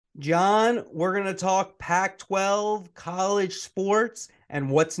John, we're going to talk Pac-12 college sports and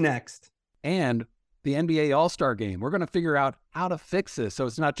what's next. And the NBA All-Star Game. We're going to figure out how to fix this so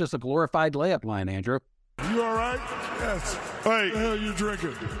it's not just a glorified layup line, Andrew. You all right? Yes. Hey, what the hell you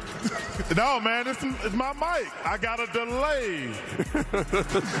drinking? No, man, it's my mic. I got a delay.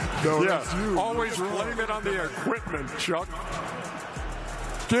 No, that's you. Always blame it on the equipment, Chuck.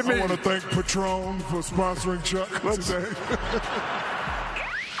 I want to thank Patron for sponsoring Chuck today.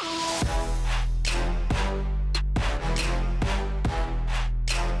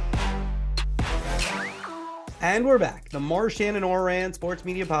 And we're back. The Marchand and Oran Sports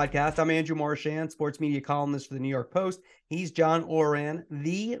Media Podcast. I'm Andrew Marchand, sports media columnist for the New York Post. He's John Oran,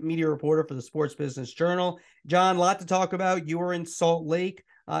 the media reporter for the Sports Business Journal. John, a lot to talk about. You were in Salt Lake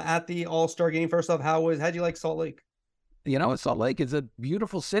at the All-Star Game. First off, how'd you like Salt Lake? You know, Salt Lake is a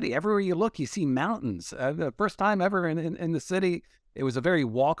beautiful city. Everywhere you look, you see mountains. The first time ever in the city, it was a very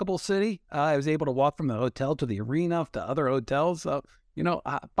walkable city. I was able to walk from the hotel to the arena to other hotels.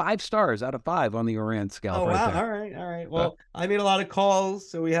 5 stars out of 5 on the Oran scale. Oh, right wow. there. All right. Well, I made a lot of calls,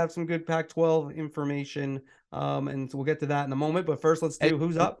 so we have some good Pac-12 information, and so we'll get to that in a moment. But first, let's do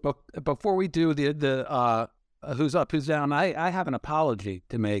Who's Up. Before we do the Who's Up, Who's Down, I have an apology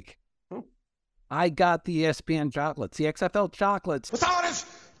to make. Oh. I got the ESPN chocolates, the XFL chocolates. With all this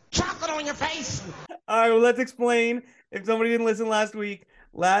chocolate on your face. All right, well, let's explain. If somebody didn't listen last week,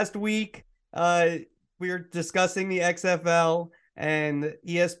 we were discussing the XFL, and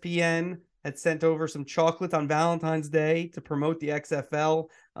ESPN had sent over some chocolates on Valentine's Day to promote the XFL.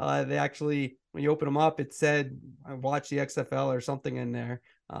 They actually, when you open them up, it said, I watched the XFL or something in there.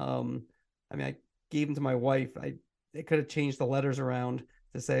 I gave them to my wife. They could have changed the letters around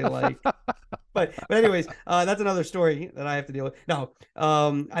to say like, but anyways, that's another story that I have to deal with. No,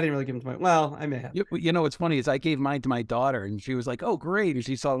 I didn't really give them to I may have. You know, what's funny is I gave mine to my daughter and she was like, oh, great. And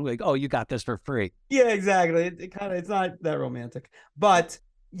she saw like, oh, you got this for free. Yeah, exactly. It's not that romantic, but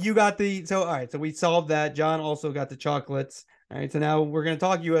you got all right. So we solved that. John also got the chocolates. All right. So now we're going to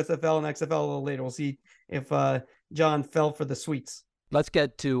talk USFL and XFL a little later. We'll see if John fell for the sweets. Let's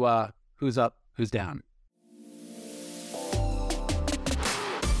get to Who's Up, Who's Down.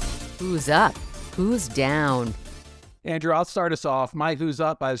 Who's up? Who's down? Andrew, I'll start us off. My Who's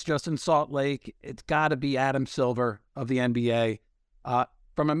Up, I was just in Salt Lake. It's got to be Adam Silver of the NBA.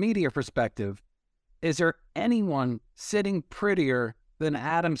 From a media perspective, is there anyone sitting prettier than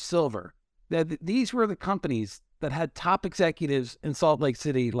Adam Silver? These were the companies that had top executives in Salt Lake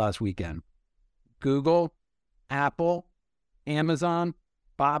City last weekend. Google, Apple, Amazon,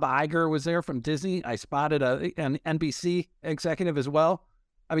 Bob Iger was there from Disney. I spotted an NBC executive as well.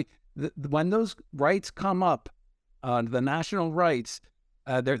 I mean, when those rights come up, the national rights,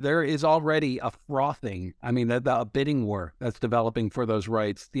 there is already a frothing. I mean, the bidding war that's developing for those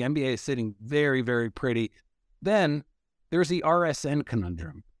rights. The NBA is sitting very, very pretty. Then there's the RSN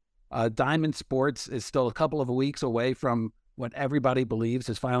conundrum. Diamond Sports is still a couple of weeks away from what everybody believes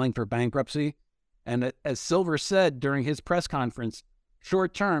is filing for bankruptcy. And as Silver said during his press conference,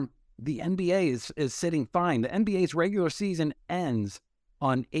 short term, the NBA is sitting fine. The NBA's regular season ends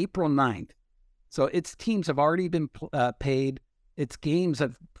on April 9th. So its teams have already been paid. Its games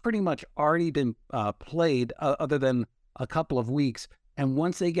have pretty much already been played other than a couple of weeks. And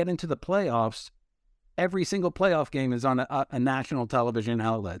once they get into the playoffs, every single playoff game is on a national television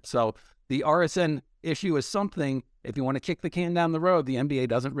outlet. So the RSN issue is something, if you want to kick the can down the road, the NBA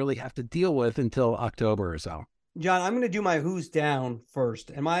doesn't really have to deal with until October or so. John, I'm going to do my Who's Down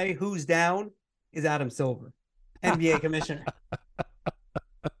first. And my Who's Down is Adam Silver, NBA commissioner.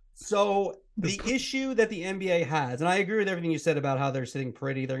 So the issue that the NBA has, and I agree with everything you said about how they're sitting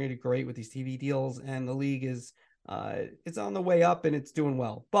pretty, they're going to do great with these TV deals, and the league is it's on the way up and it's doing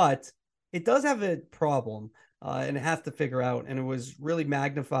well. But it does have a problem, and it has to figure out, and it was really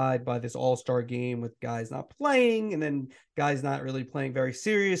magnified by this all-star game with guys not playing and then guys not really playing very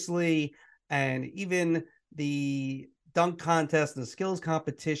seriously. And even the dunk contest and the skills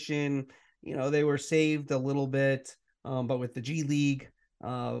competition, they were saved a little bit, but with the G League,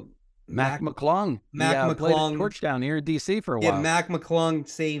 Mac McClung. McClung played a torch down here in DC for a while. Yeah, Mac McClung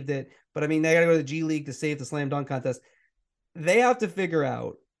saved it. But I mean, they got to go to the G League to save the slam dunk contest. They have to figure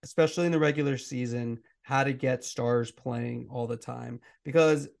out, especially in the regular season, how to get stars playing all the time,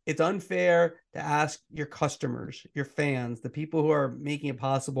 because it's unfair to ask your customers, your fans, the people who are making it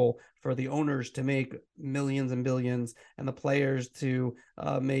possible for the owners to make millions and billions and the players to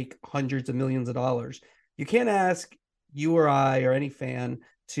make hundreds of millions of dollars. You can't ask you or I or any fan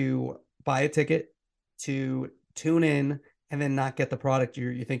to buy a ticket, to tune in, and then not get the product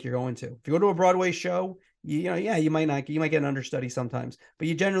you think you're going to. If you go to a Broadway show, yeah, you might not, you might get an understudy sometimes, but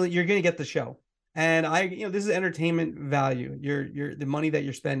you're going to get the show. And this is entertainment value. The money that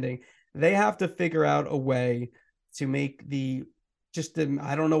you're spending. They have to figure out a way to make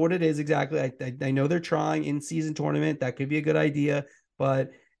I don't know what it is exactly. I know they're trying in season tournament. That could be a good idea,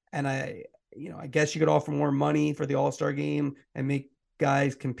 but, and I guess you could offer more money for the All-Star game and make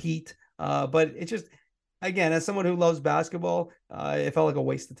guys compete. But it's just, again, as someone who loves basketball, it felt like a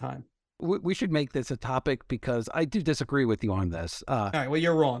waste of time. We should make this a topic because I do disagree with you on this. All right, well,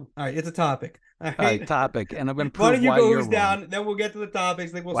 you're wrong. All right, it's a topic. All right, topic, and I'm going to Why prove don't you why go you're who's wrong. down? Then we'll get to the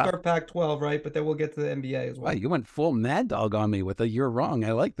topics. Then we'll start Pac-12, right? But then we'll get to the NBA as well. Wow, you went full Mad Dog on me with a "you're wrong."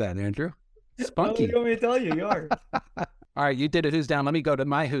 I like that, Andrew. Spunky. What do you want me to tell you? You are. All right, you did it. Who's down? Let me go to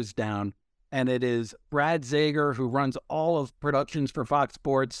my who's down, and it is Brad Zager, who runs all of productions for Fox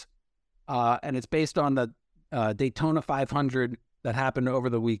Sports, and it's based on the Daytona 500 that happened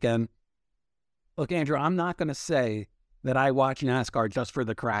over the weekend. Look, Andrew, I'm not going to say that I watch NASCAR just for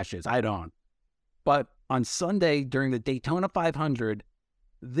the crashes. I don't. But on Sunday during the Daytona 500,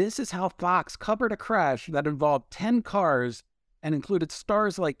 this is how Fox covered a crash that involved 10 cars and included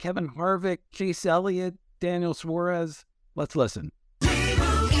stars like Kevin Harvick, Chase Elliott, Daniel Suarez. Let's listen.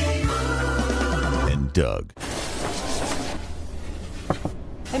 And Doug.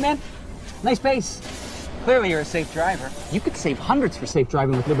 Hey, man. Nice pace. Clearly you're a safe driver. You could save hundreds for safe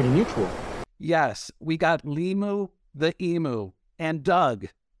driving with Liberty Mutual. Yes, we got Limu the Emu and Doug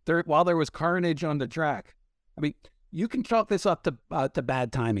while there was carnage on the track. I mean, you can chalk this up to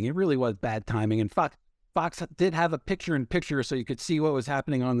bad timing. It really was bad timing. And Fox did have a picture-in-picture so you could see what was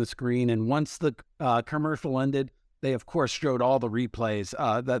happening on the screen. And once the commercial ended, they, of course, showed all the replays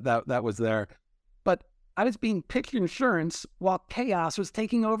that was there. But I was being pitched insurance while chaos was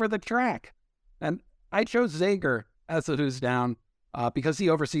taking over the track. And I chose Zager as the who's down because he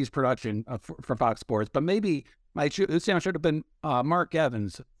oversees production for Fox Sports. But maybe my who's down should have been Mark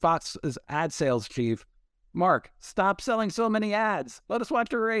Evans, Fox's ad sales chief. Mark, stop selling so many ads. Let us watch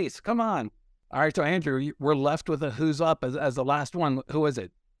the race. Come on. All right, so Andrew, we're left with a who's up as the last one. Who is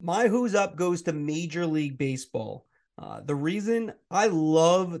it? My who's up goes to Major League Baseball. The reason I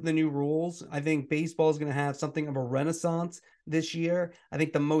love the new rules, I think baseball is going to have something of a renaissance this year. I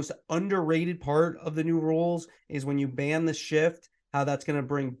think the most underrated part of the new rules is when you ban the shift, how that's going to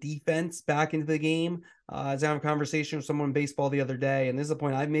bring defense back into the game. I was having a conversation with someone in baseball the other day, and this is a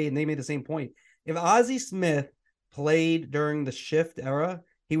point I've made, and they made the same point. If Ozzie Smith played during the shift era,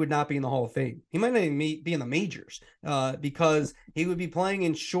 he would not be in the Hall of Fame. He might not even be in the majors because he would be playing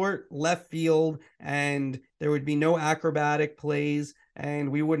in short left field and there would be no acrobatic plays and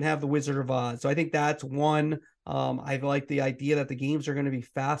we wouldn't have the Wizard of Oz. So I think that's one. I like the idea that the games are going to be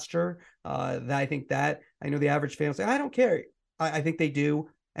faster. I know the average fan will say, I don't care. I think they do.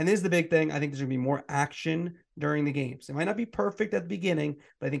 And this is the big thing. I think there's going to be more action during the games. It might not be perfect at the beginning,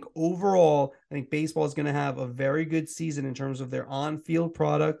 but I think overall, I think baseball is going to have a very good season in terms of their on-field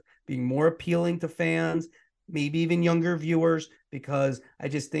product being more appealing to fans, maybe even younger viewers, because I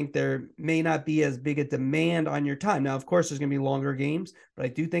just think there may not be as big a demand on your time. Now, of course, there's going to be longer games, but I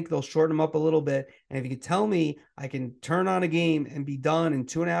do think they'll shorten them up a little bit. And if you can tell me I can turn on a game and be done in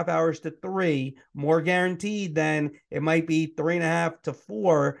 2.5 hours to 3, more guaranteed than it might be 3.5 to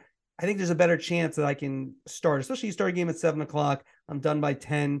 4, I think there's a better chance that I can start, especially you start a game at 7 o'clock. I'm done by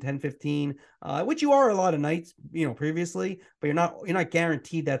 10:15, which you are a lot of nights, previously, but you're not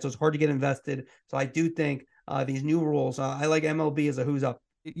guaranteed that. So it's hard to get invested. So I do think these new rules, I like MLB as a who's up.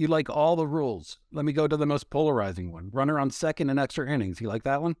 You like all the rules. Let me go to the most polarizing one. Runner on second in extra innings. You like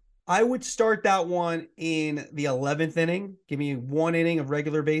that one? I would start that one in the 11th inning. Give me 1 inning of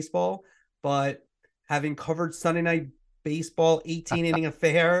regular baseball, but having covered Sunday night baseball, 18-inning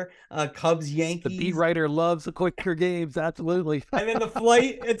affair, Cubs, Yankees. The beat writer loves the quicker games, absolutely. And then the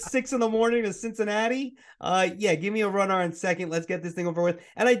flight at 6 a.m. to Cincinnati. Give me a runner on second. Let's get this thing over with.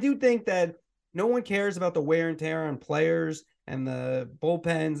 And I do think that no one cares about the wear and tear on players and the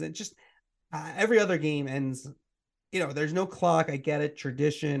bullpens. And just every other game ends, there's no clock. I get it,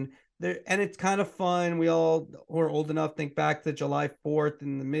 tradition. And it's kind of fun. We all who are old enough think back to July 4th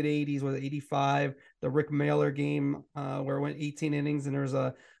in the mid 80s, was 85, the Rick Mailer game where it went 18 innings and there's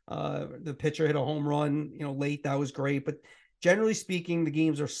the pitcher hit a home run, late. That was great. But generally speaking, the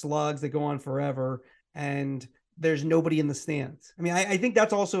games are slugs that go on forever and there's nobody in the stands. I mean, I think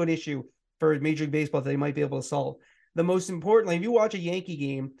that's also an issue for Major League Baseball that they might be able to solve. The most importantly, if you watch a Yankee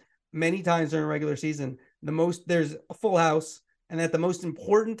game many times during a regular season, there's a full house. And at the most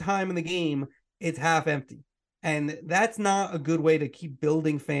important time in the game, it's half empty. And that's not a good way to keep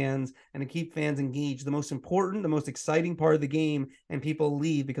building fans and to keep fans engaged. The most important, the most exciting part of the game, and people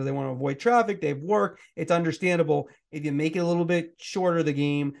leave because they want to avoid traffic, they have work. It's understandable. If you make it a little bit shorter, the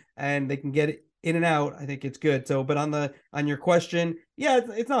game, and they can get it in and out, I think it's good. So, but on your question, yeah,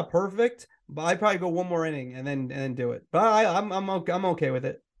 it's not perfect, but I'd probably go one more inning and then do it. But I'm okay with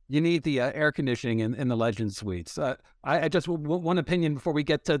it. You need the air conditioning in the Legend Suites. I just one opinion before we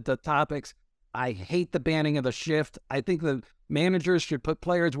get to the topics. I hate the banning of the shift. I think the managers should put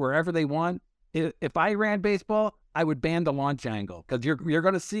players wherever they want. If I ran baseball, I would ban the launch angle, because you're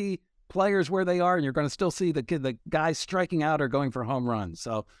going to see players where they are, and you're going to still see the guys striking out or going for home runs.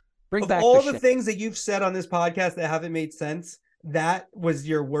 So bring back all the the things that you've said on this podcast that haven't made sense. That was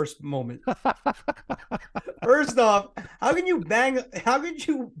your worst moment. First off, how could you ban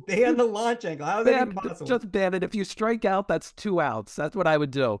the launch angle? How is that even possible? Just ban it. If you strike out, that's 2 outs. That's what I would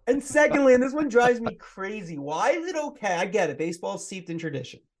do. And secondly, and this one drives me crazy. Why is it okay? I get it. Baseball's steeped in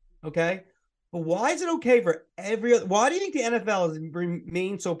tradition. Okay. But why is it okay for why do you think the NFL has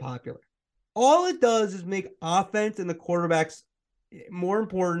remained so popular? All it does is make offense and the quarterbacks more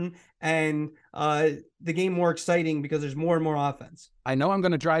important and the game more exciting because there's more and more offense. I know I'm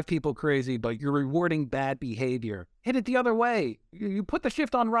going to drive people crazy, but you're rewarding bad behavior. Hit it the other way. You put the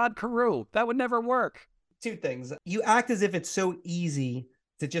shift on Rod Carew. That would never work. Two things. You act as if it's so easy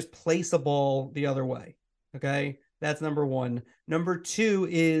to just place a ball the other way. Okay. That's number one. Number two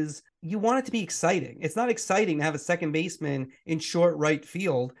is you want it to be exciting. It's not exciting to have a second baseman in short right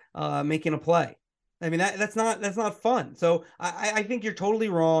field making a play. I mean, that's not fun. So I think you're totally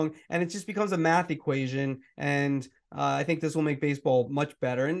wrong, and it just becomes a math equation. And I think this will make baseball much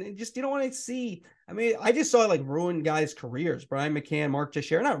better. And just, you don't want to see. I mean, I just saw it like ruin guys' careers. Brian McCann, Mark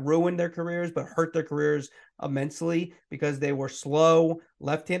Teixeira, not ruined their careers, but hurt their careers immensely because they were slow,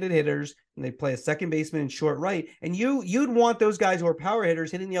 left-handed hitters, and they play a second baseman in short right. And you'd want those guys who are power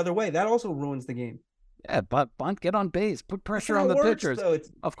hitters hitting the other way. That also ruins the game. Yeah, but bunt, get on base, put pressure on the pitchers.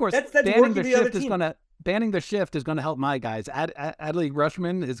 Of course, that's banning the shift is gonna help my guys. Adley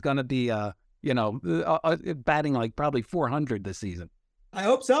Rushman is gonna be batting like probably 400 this season. I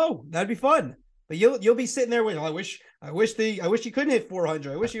hope so. That'd be fun. But you'll be sitting there with, I wish he couldn't hit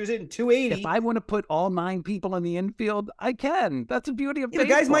 400. I wish he was hitting 280. If I want to put all 9 people in the infield, I can. That's the beauty of baseball.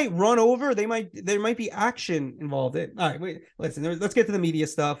 The guys might run over. There might be action involved in. All right, listen. Let's get to the media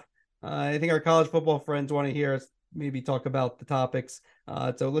stuff. I think our college football friends want to hear us maybe talk about the topics.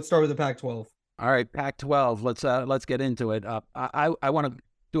 So let's start with the Pac-12. All right, Pac-12. Let's get into it. I want to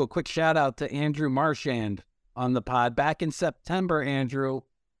do a quick shout out to Andrew Marchand on the pod. Back in September, Andrew,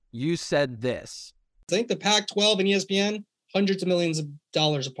 you said this. I think the Pac-12 and ESPN, hundreds of millions of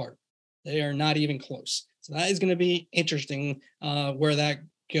dollars apart. They are not even close. So that is going to be interesting where that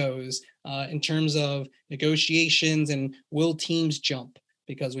goes in terms of negotiations and will teams jump.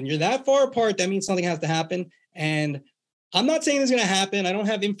 Because when you're that far apart, that means something has to happen. And I'm not saying it's going to happen. I don't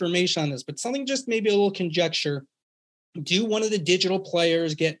have information on this, but something just maybe a little conjecture. Do one of the digital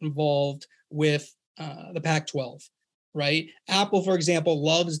players get involved with the Pac-12, right? Apple, for example,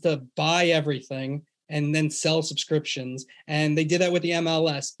 loves to buy everything and then sell subscriptions. And they did that with the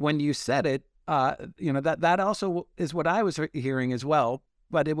MLS. When you said it, that also is what I was hearing as well.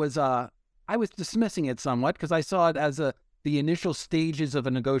 But it was, I was dismissing it somewhat because I saw it as the initial stages of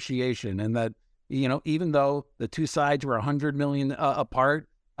a negotiation, and that, even though the two sides were 100 million apart,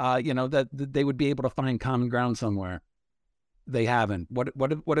 that they would be able to find common ground somewhere. They haven't.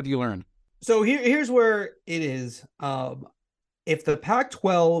 What have you learned? So here's where it is. If the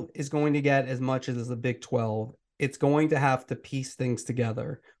Pac-12 is going to get as much as the Big 12, it's going to have to piece things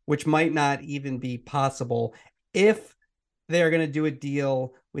together, which might not even be possible if they are going to do a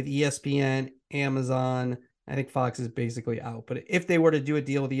deal with ESPN, Amazon. I think Fox is basically out, but if they were to do a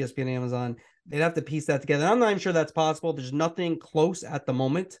deal with ESPN and Amazon, they'd have to piece that together. I'm not even sure that's possible. There's nothing close at the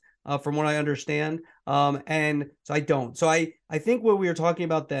moment, from what I understand. And so I don't. So I think what we were talking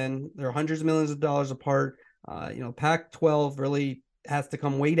about then, they're hundreds of millions of dollars apart. Pac-12 really has to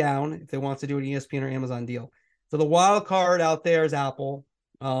come way down if they want to do an ESPN or Amazon deal. So the wild card out there is Apple.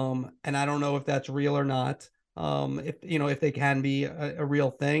 And I don't know if that's real or not. If they can be a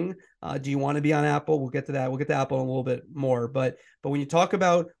real thing. Do you want to be on Apple? We'll get to that. We'll get to Apple in a little bit more. But when you talk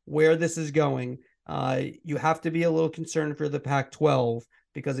about where this is going, you have to be a little concerned for the Pac-12,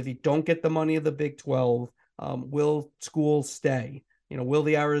 because if you don't get the money of the Big 12, will schools stay? Will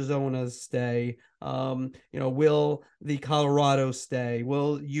the Arizonas stay? Will the Colorado stay?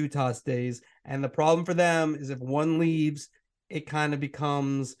 Will Utah stays? And the problem for them is if one leaves, it kind of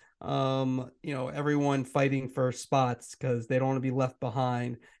becomes everyone fighting for spots because they don't want to be left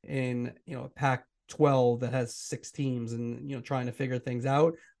behind in Pac 12 that has 6 teams and, trying to figure things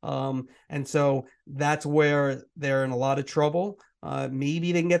out. And so that's where they're in a lot of trouble.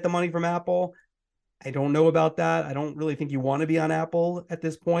 Maybe they can get the money from Apple. I don't know about that. I don't really think you want to be on Apple at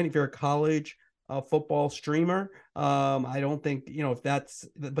this point if you're a college football streamer. I don't think, if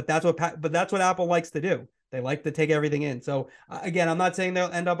but that's what Apple likes to do. They like to take everything in. So again, I'm not saying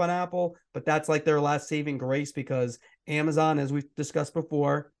they'll end up on Apple, but that's like their last saving grace, because Amazon, as we've discussed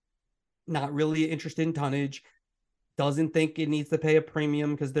before, not really interested in tonnage, doesn't think it needs to pay a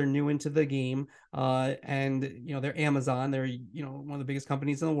premium because they're new into the game. And they're Amazon. They're, one of the biggest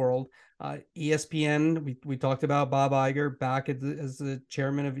companies in the world. ESPN, we talked about Bob Iger back as the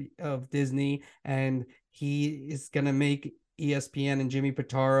chairman of Disney, and he is going to make ESPN and Jimmy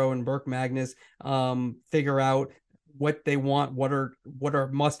Pitaro and Burke Magnus figure out what they want, what are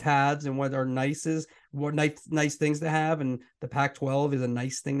must-haves and what are nice things to have. And the Pac-12 is a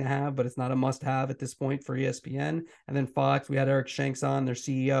nice thing to have, but it's not a must-have at this point for ESPN. And then Fox, we had Eric Shanks on, their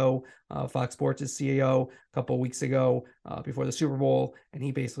CEO, Fox Sports' CEO, a couple of weeks ago before the Super Bowl, and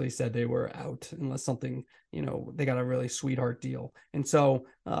he basically said they were out unless something, they got a really sweetheart deal. And so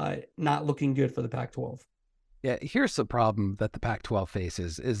not looking good for the Pac-12. Yeah, here's the problem that the Pac-12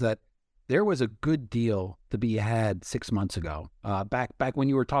 faces is that there was a good deal to be had 6 months ago, back when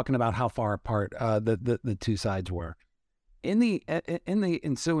you were talking about how far apart the two sides were. In the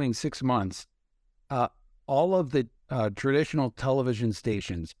ensuing 6 months, all of the traditional television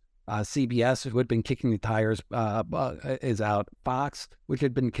stations, CBS, who had been kicking the tires, is out. Fox, which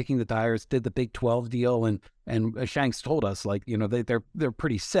had been kicking the tires, did the Big 12 deal, and Shanks told us, they're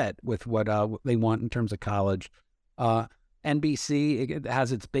pretty set with what they want in terms of college. NBC, it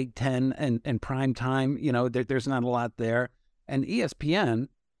has its Big 10 and prime time. There's not a lot there. And ESPN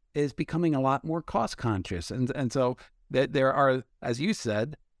is becoming a lot more cost conscious. And so there are, as you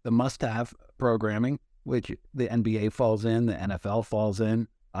said, the must-have programming, which the NBA falls in, the NFL falls in,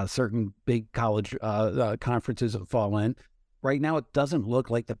 certain big college conferences fall in. Right now, it doesn't look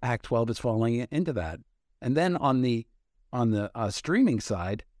like the Pac-12 is falling into that. And then on the streaming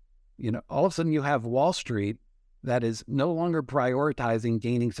side, all of a sudden you have Wall Street that is no longer prioritizing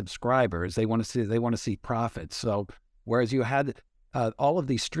gaining subscribers. They want to see profits. So whereas you had all of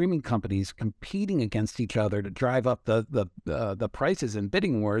these streaming companies competing against each other to drive up the prices in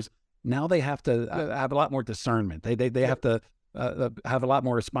bidding wars, now they have to have a lot more discernment. They have to have a lot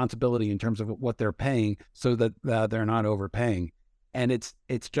more responsibility in terms of what they're paying, so that they're not overpaying. And it's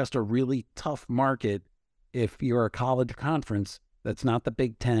just a really tough market if you're a college conference that's not the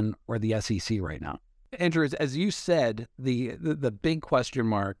Big 10 or the SEC right now. Andrew, as you said, the big question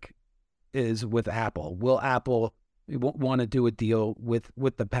mark is with Apple. Will Apple want to do a deal with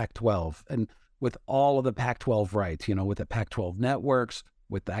the Pac-12 and with all of the Pac-12 rights, with the Pac-12 networks,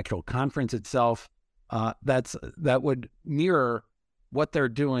 with the actual conference itself? That would mirror what they're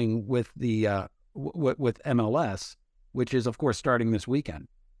doing with the with MLS, which is, of course, starting this weekend.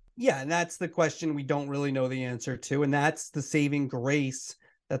 Yeah, and that's the question we don't really know the answer to, and that's the saving grace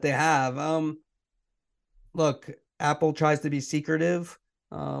that they have. Look, Apple tries to be secretive.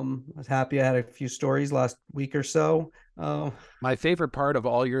 I was happy I had a few stories last week or so. My favorite part of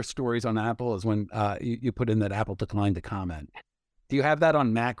all your stories on Apple is when you put in that Apple declined to comment. Do you have that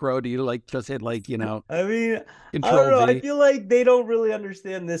on macro? Do you just hit I mean, Control I don't know. V? I feel like they don't really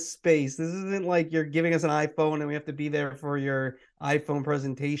understand this space. This isn't like you're giving us an iPhone and we have to be there for your iPhone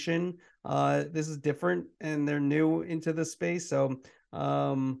presentation. This is different, and they're new into the space. So,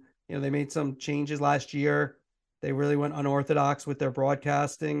 they made some changes last year. They really went unorthodox with their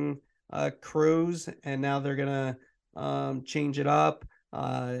broadcasting crews, and now they're gonna change it up.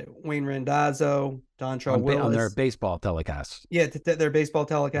 Wayne Randazzo, Dontrell Willis on their baseball telecasts. Yeah, their baseball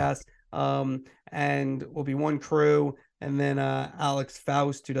telecast. And will be one crew, and then Alex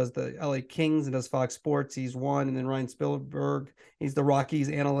Faust, who does the LA Kings and does Fox Sports, he's one, and then Ryan Spielberg, he's the Rockies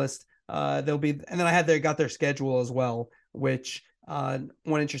analyst. They'll be, and then they got their schedule as well, which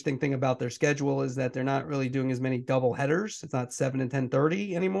one interesting thing about their schedule is that they're not really doing as many double headers. It's not 7 and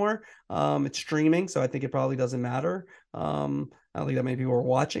 10:30 anymore. It's streaming, so I think it probably doesn't matter. I don't think that many people are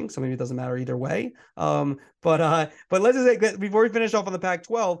watching, so maybe it doesn't matter either way. But let's just say, before we finish off on the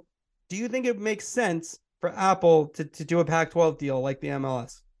Pac-12, do you think it makes sense for Apple to do a Pac-12 deal like the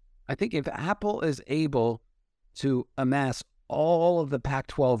MLS? I think if Apple is able to amass all of the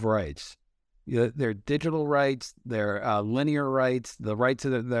Pac-12 rights, their digital rights, their linear rights, the rights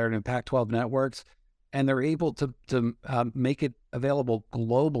that are in Pac-12 networks, and they're able to make it available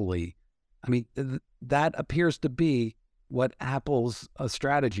globally, I mean, that appears to be what Apple's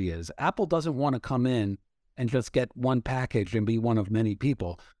strategy is. Apple doesn't want to come in and just get one package and be one of many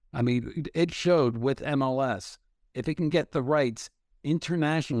people. I mean, it showed with MLS, if it can get the rights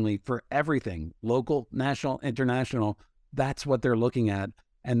internationally for everything, local, national, international, that's what they're looking at.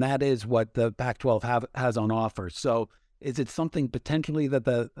 And that is what the Pac-12 has on offer. So is it something potentially that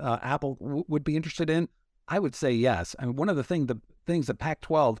the Apple would be interested in? I would say yes. And one of the things that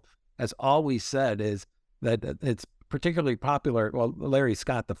Pac-12 has always said is that it's particularly popular. Well, Larry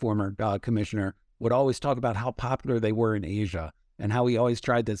Scott, the former commissioner, would always talk about how popular they were in Asia and how he always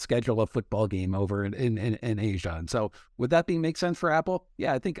tried to schedule a football game over in Asia. And so would that make sense for Apple?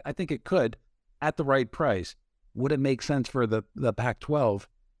 Yeah, I think it could at the right price. Would it make sense for the Pac-12?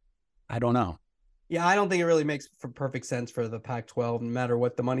 I don't know. Yeah, I don't think it really makes perfect sense for the Pac-12, no matter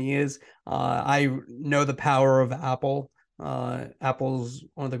what the money is. I know the power of Apple. Apple's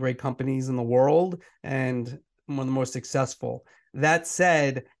one of the great companies in the world and one of the most successful. That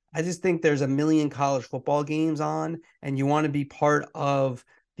said, I just think there's a million college football games on, and you want to be part of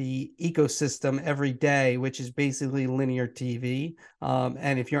the ecosystem every day, which is basically linear TV.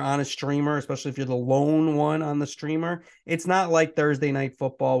 And if you're on a streamer, especially if you're the lone one on the streamer, it's not like Thursday Night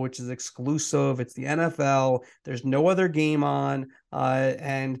Football, which is exclusive. It's the NFL. There's no other game on.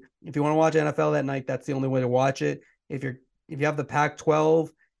 And if you want to watch NFL that night, that's the only way to watch it. If you have the Pac-12,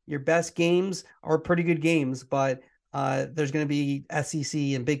 your best games are pretty good games, but there's going to be SEC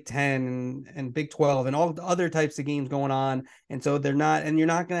and Big Ten and Big 12 and all the other types of games going on. And so you're not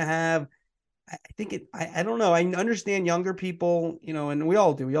going to have, I don't know. I understand younger people, and we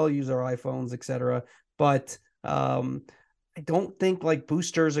all do, we all use our iPhones, etc. But I don't think like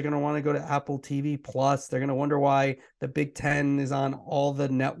boosters are going to want to go to Apple TV Plus. They're going to wonder why the Big Ten is on all the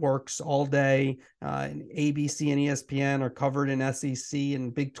networks all day. And ABC and ESPN are covered in SEC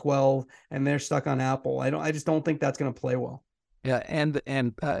and Big 12, and they're stuck on Apple. I just don't think that's going to play well. Yeah, and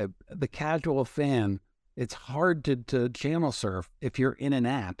the casual fan, it's hard to channel surf if you're in an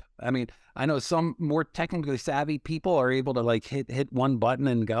app. I mean, I know some more technically savvy people are able to like hit one button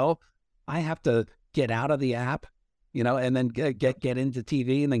and go. I have to get out of the app, and then get into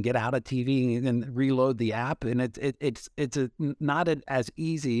TV and then get out of TV and then reload the app. And it's not as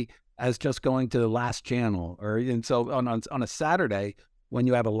easy as just going to the last channel. And so on a Saturday, when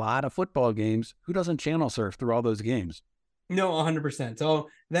you have a lot of football games, who doesn't channel surf through all those games? No, 100%. So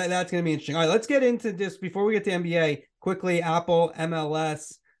that's going to be interesting. All right, let's get into this before we get to NBA. Quickly, Apple,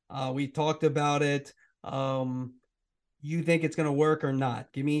 MLS. We talked about it. You think it's going to work or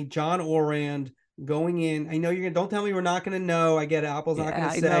not? Give me John Orand going in. I know you're going to, don't tell me we're not going to know. I get it. Apple's not going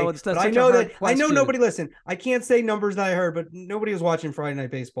to say. But I know nobody, listen, I can't say numbers that I heard, but nobody was watching Friday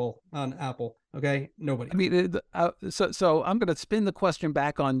Night Baseball on Apple. Okay? Nobody. I mean, so I'm going to spin the question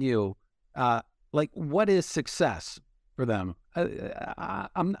back on you. Like, what is success for them?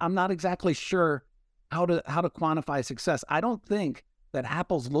 I'm not exactly sure how to quantify success. I don't think that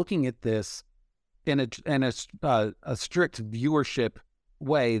Apple's looking at this in a strict viewership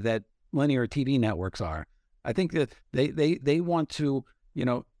way that linear TV networks are. I think that they want to,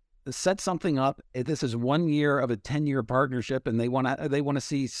 set something up. This is 1 year of a 10-year partnership, and they want to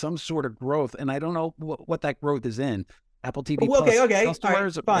see some sort of growth. And I don't know what that growth is in. Apple TV Plus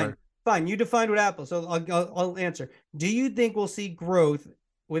customers. All right, fine. You defined what Apple, so I'll answer. Do you think we'll see growth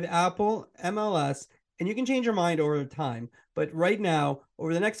with Apple, MLS? And you can change your mind over time, but right now,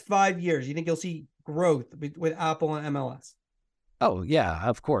 over the next 5 years, you think you'll see growth with Apple and MLS? Oh yeah,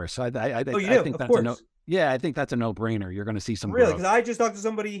 of course. I think that's a no. Yeah, I think that's a no-brainer. You're going to see some really, growth. because I just talked to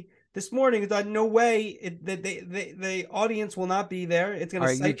somebody this morning. Thought no way that the audience will not be there. It's going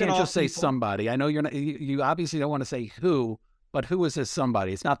to. You can't just say somebody. I know you're not. You obviously don't want to say who, but who is this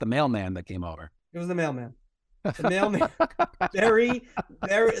somebody? It's not the mailman that came over. It was the mailman. The mailman,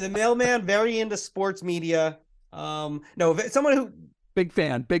 the mailman, very into sports media. No, someone who big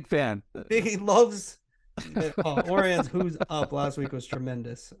fan. He loves. Orion's Who's Up last week was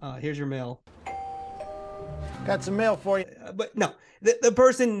tremendous. Here's your mail. Got some mail for you. But no, the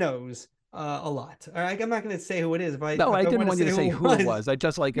person knows a lot. All right, I'm not going to say who it is. I didn't want you to say who it was. I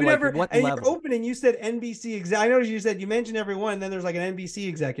just what level. In your opening, you said NBC. I noticed you mentioned everyone. And then there's like an NBC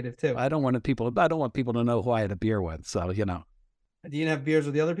executive too. I don't want people to know who I had a beer with. So Do you didn't have beers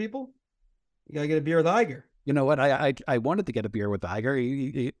with the other people? You gotta get a beer with Iger. You know what? I wanted to get a beer with Iger.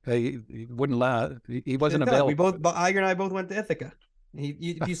 He wouldn't allow. He wasn't available. Iger and I both went to Ithaca.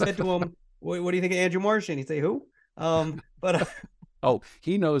 If you said to him, "What do you think of Andrew Martian?" He'd say, "Who?" Oh,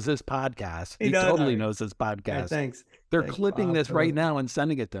 he knows this podcast. He totally knows this podcast. Right, thanks. They're clipping this right now and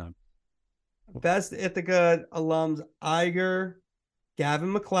sending it to him. Best Ithaca alums: Iger,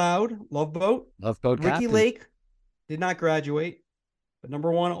 Gavin McLeod, Love Boat, Ricky captain. Lake, did not graduate. But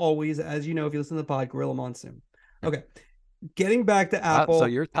number one, always, as you know, if you listen to the pod, Gorilla Monsoon. Okay. getting back to Wow, Apple. so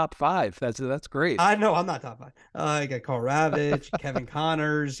you're top 5. That's great. I know I'm not top 5. You got Carl Ravitch, Kevin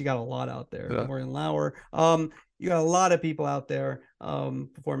Connors. You got a lot out there. Yeah. Morgan Lauer. You got a lot of people out there.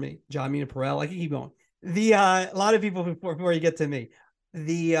 Before me, John Mina Perel. I can keep going. A lot of people before you get to me.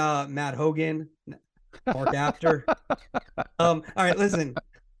 Matt Hogan, Mark Apter. All right, listen.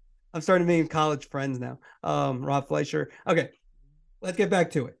 I'm starting to make college friends now. Rob Fleischer. Okay, let's get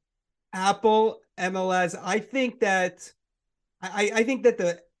back to it. Apple, MLS. I think that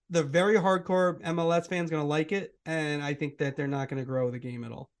the very hardcore MLS fans going to like it, and I think that they're not going to grow the game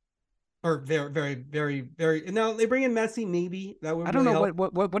at all. Or very, very, very, very. Now they bring in Messi, maybe that would. I don't really know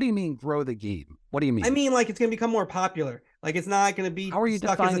help. what do you mean grow the game? What do you mean? I mean, like it's going to become more popular. Like it's not going to be How are you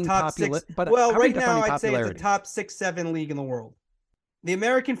stuck as a defining top popular? 6. But Well, how are you right now defining I'd say it's a popularity? top 6, 7 league in the world. The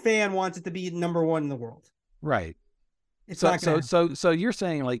American fan wants it to be number 1 in the world. Right. It's So not gonna so you're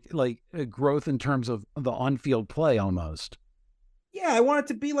saying like growth in terms of the on-field play almost. Yeah, I want it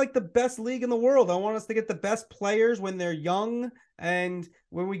to be like the best league in the world. I want us to get the best players when they're young and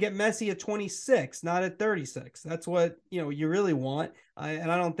when we get Messi at 26, not at 36. That's what, you really want. And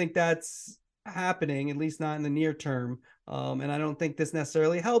I don't think that's happening, at least not in the near term. And I don't think this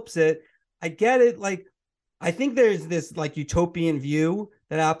necessarily helps it. I get it. Like, I think there's this like utopian view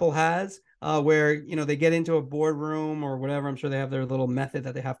that Apple has where, they get into a boardroom or whatever. I'm sure they have their little method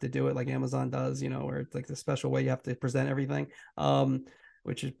that they have to do it like Amazon does, where it's like the special way you have to present everything,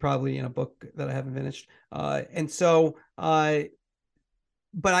 which is probably in a book that I haven't finished.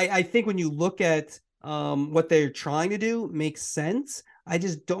 But I think when you look at what they're trying to do makes sense. I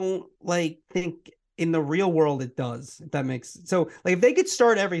just don't think in the real world it does, if that makes sense. So like if they could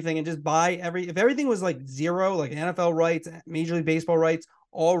start everything and just buy if everything was like zero, like NFL rights, Major League Baseball rights,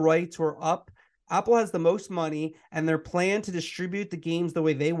 all rights were up, Apple has the most money and their plan to distribute the games the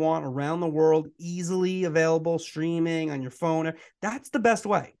way they want around the world, easily available, streaming on your phone. That's the best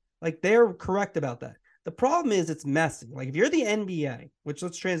way. Like they're correct about that. The problem is it's messy. Like if you're the NBA, which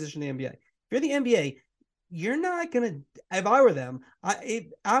let's transition to the NBA. If you're the NBA, you're not going to, if I were them,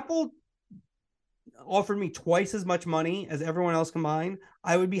 Apple offered me twice as much money as everyone else combined,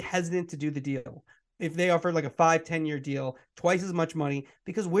 I would be hesitant to do the deal. If they offered like a 5-10 year deal, twice as much money,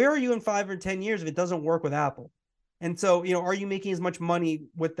 because where are you in 5 or 10 years if it doesn't work with Apple? And so, are you making as much money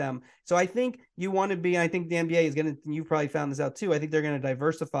with them? So I think you want to be, I think the NBA is going to, you've probably found this out too. I think they're going to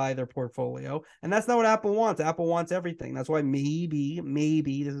diversify their portfolio. And that's not what Apple wants. Apple wants everything. That's why maybe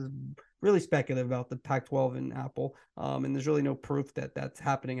this is really speculative about the Pac-12 and Apple. And there's really no proof that that's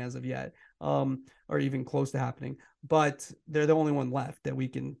happening as of yet, or even close to happening. But they're the only one left that we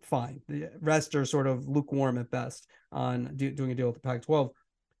can find. The rest are sort of lukewarm at best on doing a deal with the Pac-12.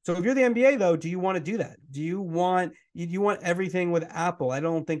 So if you're the NBA, though, do you want to do that? Do you want everything with Apple? I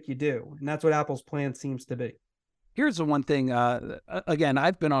don't think you do. And that's what Apple's plan seems to be. Here's the one thing. Again,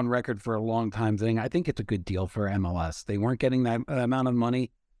 I've been on record for a long time saying I think it's a good deal for MLS. They weren't getting that amount of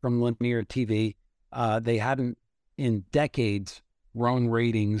money from linear TV. They hadn't in decades grown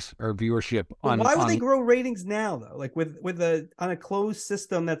ratings or viewership. Why would they grow ratings now, though? Like on a closed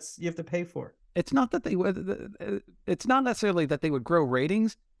system you have to pay for. It's not that it's not necessarily that they would grow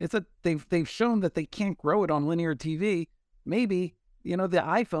ratings. It's that they've shown that they can't grow it on linear TV. Maybe, the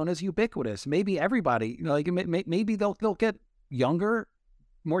iPhone is ubiquitous. Maybe everybody, maybe they'll get younger,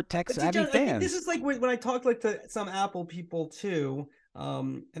 more tech savvy fans. This is like when I talk to some Apple people too,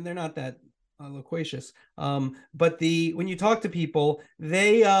 and they're not that loquacious. But when you talk to people,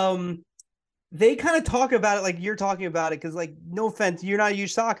 they kind of talk about it like you're talking about it, because no offense, you're not a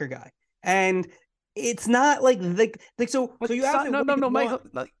huge soccer guy. And it's not like so you have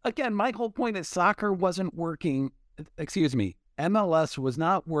my whole point is soccer wasn't working. Excuse me, MLS was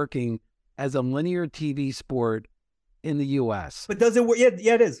not working as a linear TV sport in the U.S. But does it work?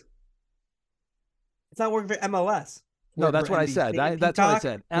 Yeah, it is. It's not working for MLS. No, that's what I said. That's what I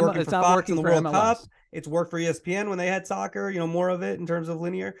said. It's not working for MLS. Cup. It's worked for ESPN when they had soccer, more of it in terms of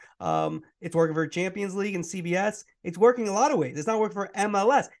linear. It's working for Champions League and CBS. It's working a lot of ways. It's not working for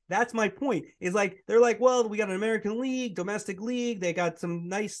MLS. That's my point. Is they're like, well, we got an American league, domestic league. They got some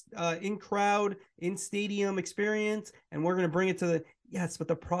nice in-crowd, in-stadium experience, and we're going to bring it to the yes, but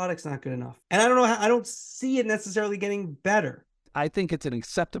the product's not good enough. And I don't know. I don't see it necessarily getting better. I think it's an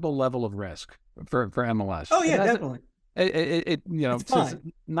acceptable level of risk for MLS. Oh yeah, definitely. It's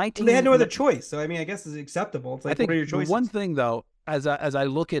fine. 19. They had no other choice, so I mean, I guess it's acceptable. It's like, what are your choices? One thing though, as I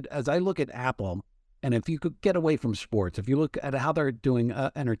look at Apple, and if you could get away from sports, if you look at how they're doing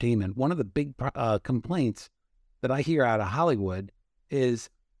entertainment, one of the big complaints that I hear out of Hollywood is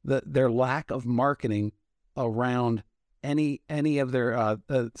their lack of marketing around any of their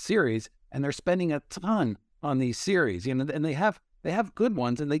series, and they're spending a ton on these series, and they have good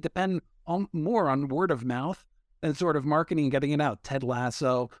ones, and they depend more on word of mouth and sort of marketing and getting it out. Ted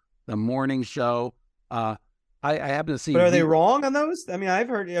Lasso, The Morning Show. I happen to see. But are they wrong on those? I mean, I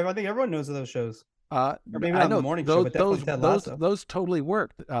think everyone knows of those shows. Or maybe not The Morning Show, but definitely Ted Lasso. Those totally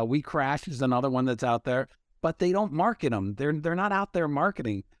worked. We Crash is another one that's out there, but they don't market them. They're not out there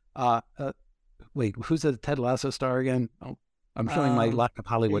marketing. Wait, who's the Ted Lasso star again? Oh, I'm showing my lack of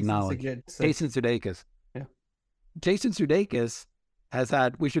Hollywood knowledge. Jason Sudeikis. Yeah. Jason Sudeikis has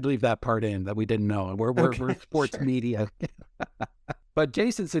had. We should leave that part in that we didn't know. We're sports media. But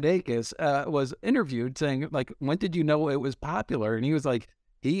Jason Sudeikis was interviewed saying, like, when did you know it was popular? And he was like,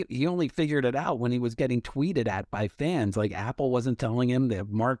 he only figured it out when he was getting tweeted at by fans. Like, Apple wasn't telling him, the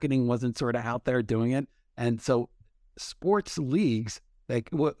marketing wasn't sort of out there doing it. And so sports leagues that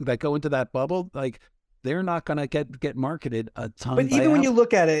go into that bubble, like, they're not going to get marketed a ton. But even when you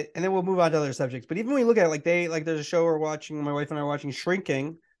look at it, and then we'll move on to other subjects, but even when you look at it, there's a show we're watching, my wife and I are watching,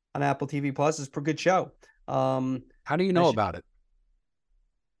 Shrinking on Apple TV Plus. It's a good show. How do you know about it?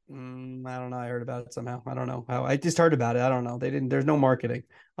 I don't know. I heard about it somehow. I don't know how. I just heard about it. I don't know. There's no marketing.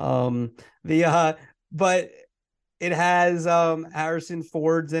 But it has Harrison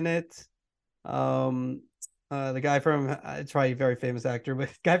Ford's in it. The guy from, it's probably a very famous actor, but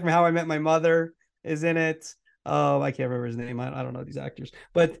the guy from How I Met My Mother is in it. I can't remember his name. I don't know these actors,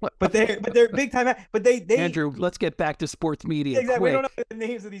 but they're big time. But they Andrew, let's get back to sports media. Exactly. Quick. We don't know the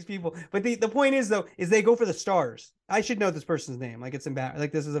names of these people, but the point is though, is they go for the stars. I should know this person's name. Like, it's embarrassing.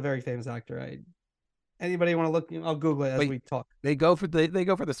 Like, this is a very famous actor. Anybody want to look? I'll Google it as we talk. They go for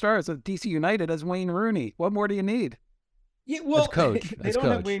the stars. DC United as Wayne Rooney. What more do you need? Yeah, well, coach. They don't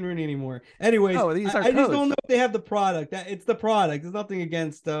have Wayne Rooney anymore. Anyways, I just don't know if they have the product. It's the product. There's nothing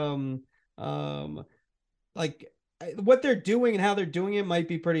against like what they're doing and how they're doing it might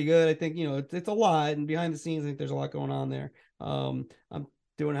be pretty good. I think, it's a lot, and behind the scenes, I think there's a lot going on there. I'm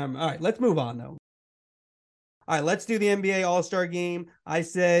doing all right. Let's move on though. All right, let's do the NBA All-Star Game. I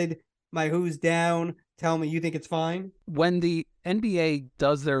said my who's down. Tell me, you think it's fine? When the NBA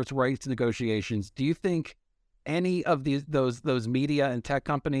does their rights negotiations, do you think any of those media and tech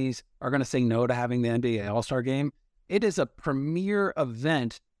companies are going to say no to having the NBA All-Star Game? It is a premier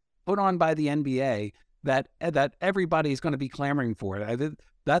event put on by the NBA that everybody's going to be clamoring for.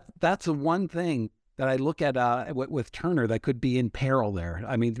 That's the one thing that I look at with Turner that could be in peril there.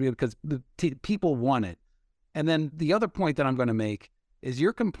 I mean, because people want it. And then the other point that I'm going to make is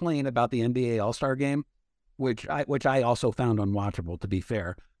your complaint about the NBA All-Star Game, which I also found unwatchable, to be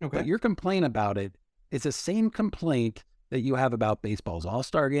fair. Okay. But your complaint about it is the same complaint that you have about baseball's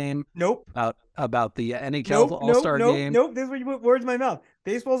All-Star Game. Nope. About the NHL All-Star Game. Nope. This is where you put words in my mouth.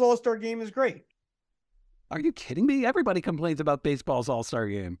 Baseball's All-Star Game is great. Are you kidding me? Everybody complains about baseball's All-Star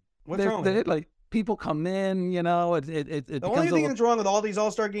Game. What's wrong with it? Like, people come in, it the only thing that's wrong with all these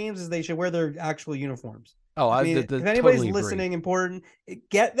All-Star Games is they should wear their actual uniforms. Oh, I mean, if anybody's listening, important,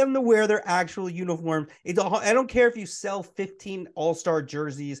 get them to wear their actual uniform. I don't care if you sell 15 All-Star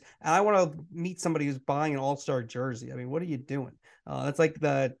jerseys, and I want to meet somebody who's buying an All-Star jersey. I mean, what are you doing? That's like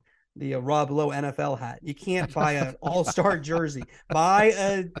the Rob Lowe NFL hat. You can't buy an All-Star jersey. Buy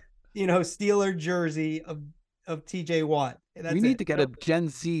a Steeler jersey of TJ Watt. We need to get a Gen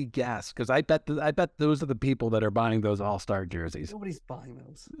Z guest, because I bet those are the people that are buying those All-Star jerseys. Nobody's buying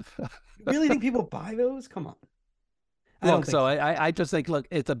those. You really think people buy those? Come on. I just think, look,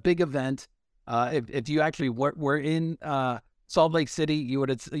 it's a big event. If you actually were in Salt Lake City, you would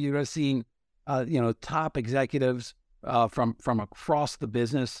have seen top executives from across the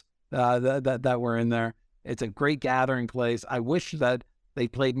business that were in there. It's a great gathering place. I wish that they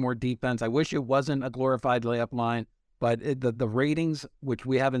played more defense. I wish it wasn't a glorified layup line, but the ratings, which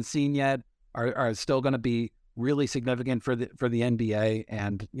we haven't seen yet, are still going to be really significant for the NBA.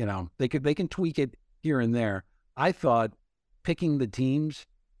 And they can tweak it here and there. I thought picking the teams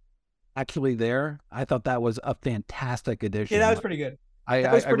actually there, I thought that was a fantastic addition. Yeah, that was pretty good. I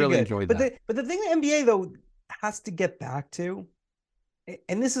really enjoyed that. But the thing the NBA though has to get back to,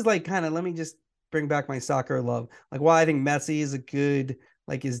 and this is like kind of, let me just bring back my soccer love. Like, why I think Messi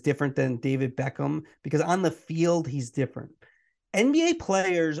is different than David Beckham, because on the field, he's different. NBA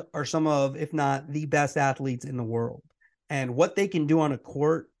players are some of, if not the best athletes in the world. And what they can do on a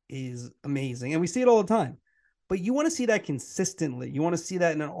court is amazing. And we see it all the time. But you want to see that consistently. You want to see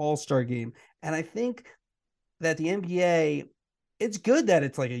that in an all-star game. And I think that the NBA it's good that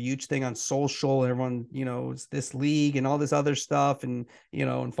it's like a huge thing on social. Everyone, it's this league and all this other stuff, and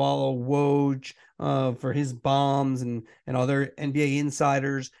and follow Woj for his bombs and other NBA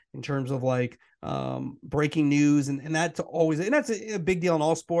insiders in terms of like breaking news, and that's always, and that's a big deal in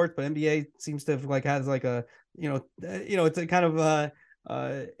all sports, but NBA seems to have like has like a it's a kind of a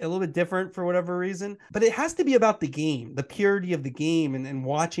little bit different for whatever reason, but it has to be about the game, the purity of the game, and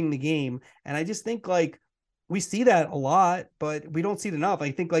watching the game. And I just think like we see that a lot, but we don't see it enough.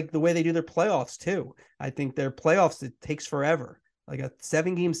 I think like the way they do their playoffs too. I think their playoffs, it takes forever. Like a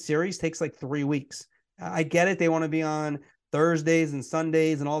 7-game series takes like 3 weeks. I get it. They want to be on Thursdays and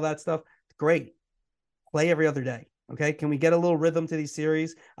Sundays and all that stuff. Great. Play every other day. Okay. Can we get a little rhythm to these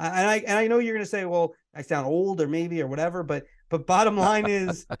series? I know you're going to say, well, I sound old or maybe or whatever, but bottom line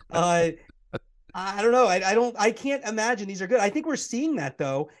is, I don't know. I can't imagine these are good. I think we're seeing that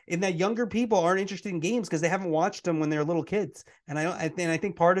though, in that younger people aren't interested in games because they haven't watched them when they're little kids. And I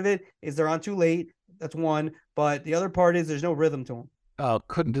think part of it is they're on too late. That's one. But the other part is there's no rhythm to them.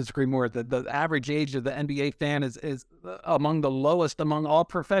 Couldn't disagree more. The average age of the NBA fan is among the lowest among all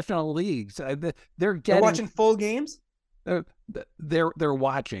professional leagues. They're watching full games. They're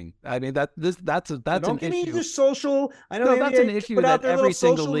watching. I mean that's don't an give me issue. the social. I know No, that's an issue that every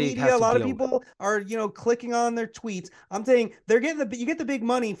single league has to A lot of deal with. people are clicking on their tweets. I'm saying they're getting you get the big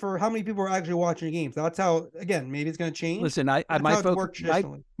money for how many people are actually watching games. That's how, again, maybe it's going to change. Listen, my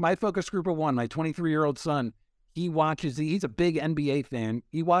focus group of one, my 23-year-old son, he's a big NBA fan.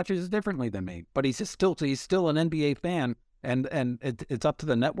 He watches differently than me, but he's still an NBA fan, and it's up to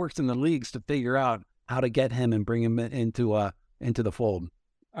the networks and the leagues to figure out how to get him and bring him into the fold.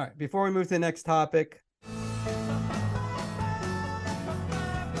 All right, before we move to the next topic,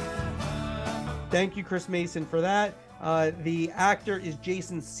 thank you, Chris Mason, for that. The actor is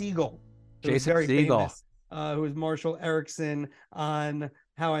Jason Segel. Jason Segel, who is Marshall Erickson on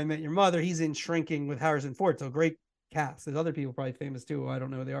How I Met Your Mother. He's in Shrinking with Harrison Ford. So great cast. There's other people probably famous too. I don't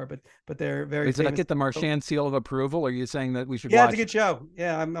know who they are, but they're very famous. Did I get the Marchand seal of approval? Or are you saying that we should watch? It's a good show.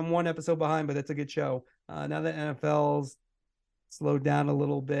 Yeah, I'm one episode behind, but it's a good show. Now that NFL's slowed down a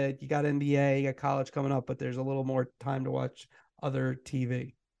little bit, you got NBA, you got college coming up, but there's a little more time to watch other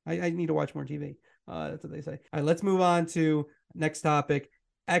TV. I need to watch more TV. That's what they say. All right, let's move on to next topic.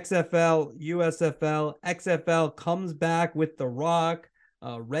 XFL, USFL. XFL comes back with The Rock.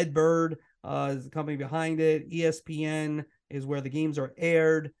 Redbird is the company behind it. ESPN is where the games are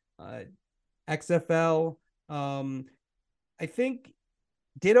aired. XFL, I think,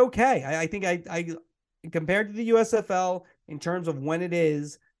 did okay. I think I compared to the USFL in terms of when it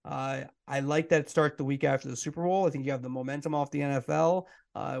is, I like that it starts the week after the Super Bowl. I think you have the momentum off the NFL.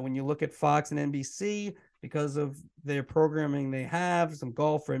 When you look at Fox and NBC, because of their programming, they have some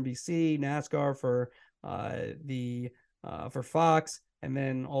golf for NBC, NASCAR for Fox. And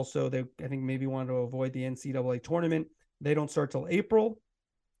then also they, I think, maybe wanted to avoid the NCAA tournament. They don't start till April,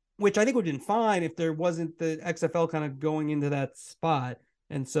 which I think would have been fine if there wasn't the XFL kind of going into that spot.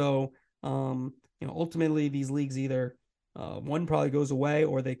 And so, ultimately these leagues either one probably goes away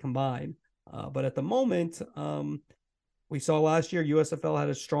or they combine. But at the moment, we saw last year USFL had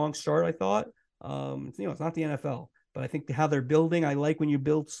a strong start, I thought. It's not the NFL. But I think how they're building, I like when you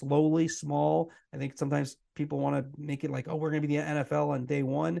build slowly, small. I think sometimes people want to make it like, oh, we're going to be the NFL on day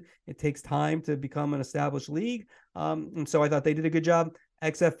one. It takes time to become an established league. And so I thought they did a good job.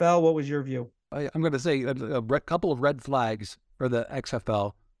 XFL, what was your view? I'm going to say a couple of red flags for the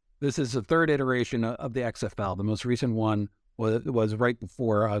XFL. This is the third iteration of the XFL. The most recent one was right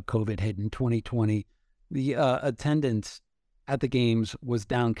before COVID hit in 2020. The attendance at the games was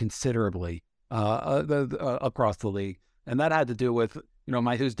down considerably across the league, and that had to do with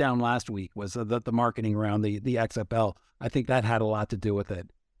my who's down last week was the marketing around the XFL. I think that had a lot to do with it.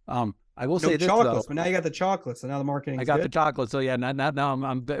 I will say this chocolates, though, but now you got the chocolates, so now the marketing. I got the chocolates, so yeah. Now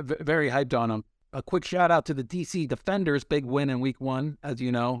I'm very hyped on them. A quick shout out to the DC Defenders, big win in week 1, as you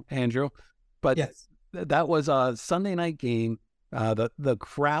know, Andrew. But yes, that was a Sunday night game. The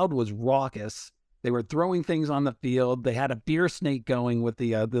crowd was raucous. They were throwing things on the field. They had a beer snake going with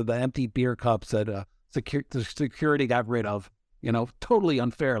the empty beer cups that the security got rid of, totally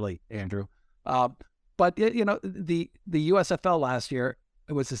unfairly, Andrew. But the USFL last year,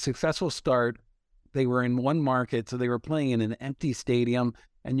 it was a successful start. They were in one market, so they were playing in an empty stadium,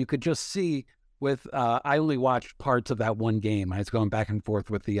 and you could just see I only watched parts of that one game. I was going back and forth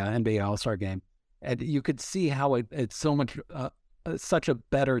with the NBA All-Star game, and you could see how it's so much such a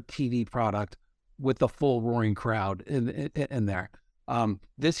better TV product with the full roaring crowd in there.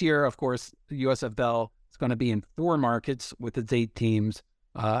 This year, of course, the USFL is going to be in 4 markets with its 8 teams.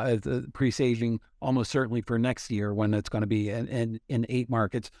 presaging almost certainly for next year when it's going to be in 8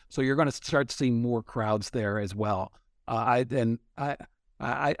 markets. So you're going to start to see more crowds there as well. I thought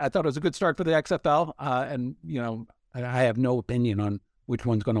it was a good start for the XFL, and I have no opinion on which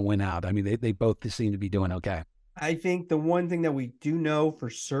one's going to win out. I mean, they both seem to be doing okay. I think the one thing that we do know for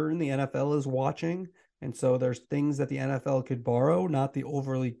certain the NFL is watching, and so there's things that the NFL could borrow, not the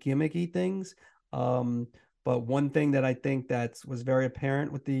overly gimmicky things. But one thing that I think that was very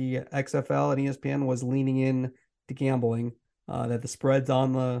apparent with the XFL and ESPN was leaning in to gambling, that the spreads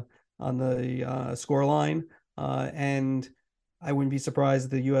on the score line, and I wouldn't be surprised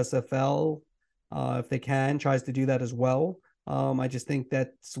if the USFL, if they can, tries to do that as well. I just think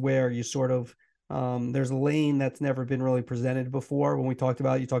that's where you sort of there's a lane that's never been really presented before. When you talked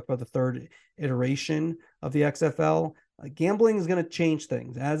about the third iteration of the XFL. Gambling is going to change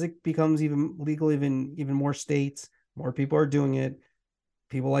things as it becomes even legal, even more states. More people are doing it.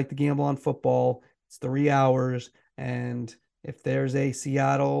 People like to gamble on football. It's 3 hours, and if there's a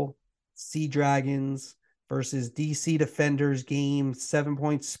Seattle Sea Dragons versus DC Defenders game,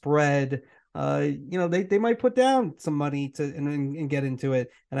 7-point spread, they might put down some money to and get into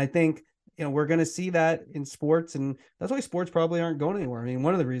it. And I think we're going to see that in sports, and that's why sports probably aren't going anywhere. I mean,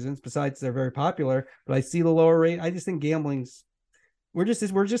 one of the reasons, besides they're very popular, but I see the lower rate. I just think gambling's we're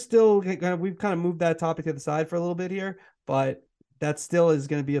just still we've kind of moved that topic to the side for a little bit here, but that still is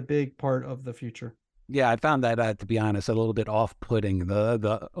going to be a big part of the future. Yeah, I found that to be honest, a little bit off-putting.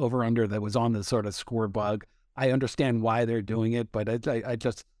 The over/under that was on the sort of score bug. I understand why they're doing it, but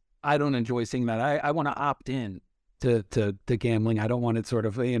I don't enjoy seeing that. I want to opt in to gambling. I don't want it sort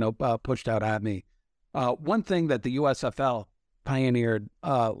of pushed out at me. One thing that the USFL pioneered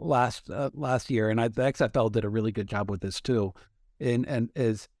last year, and the XFL did a really good job with this too, and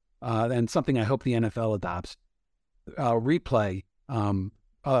something I hope the NFL adopts. Replay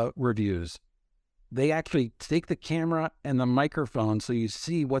reviews. They actually take the camera and the microphone so you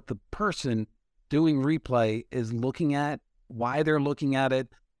see what the person doing replay is looking at, why they're looking at it,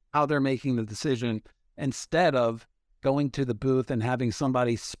 how they're making the decision, instead of going to the booth and having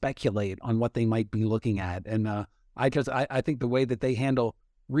somebody speculate on what they might be looking at. And I think the way that they handle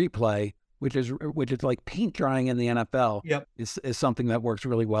replay, which is like paint drying in the NFL, yep, is something that works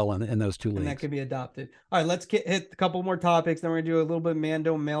really well in those two leagues. And that could be adopted. All right, let's hit a couple more topics. Then we're going to do a little bit of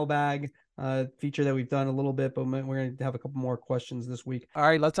Mando mailbag feature that we've done a little bit, but we're going to have a couple more questions this week. All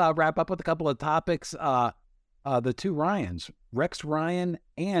right, let's wrap up with a couple of topics. The two Ryans, Rex Ryan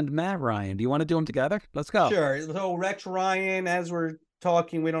and Matt Ryan. Do you want to do them together? Let's go. Sure. So Rex Ryan, as we're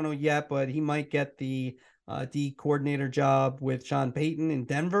talking, we don't know yet, but he might get the D coordinator job with Sean Payton in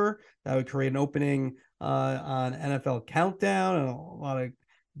Denver. That would create an opening on NFL Countdown and a lot of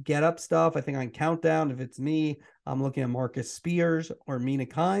get up stuff. I think on Countdown, if it's me, I'm looking at Marcus Spears or Mina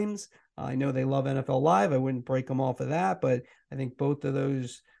Kimes. I know they love NFL Live. I wouldn't break them off of that, but I think both of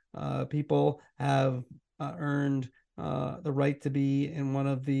those people have earned the right to be in one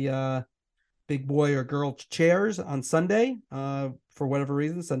of the big boy or girl chairs on Sunday. For whatever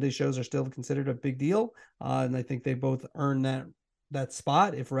reason, Sunday shows are still considered a big deal. And I think they both earn that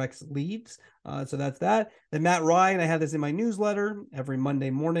spot if Rex leaves. So that's that. Then Matt Ryan, I have this in my newsletter every Monday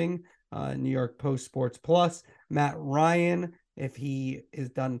morning, New York Post Sports Plus. Matt Ryan, if he is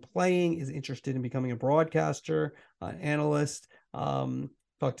done playing, is interested in becoming a broadcaster, analyst.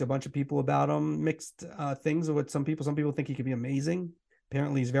 Talked to a bunch of people about him, mixed things of what some people think he could be amazing.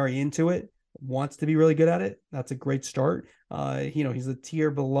 Apparently he's very into it, wants to be really good at it. That's a great start. He's a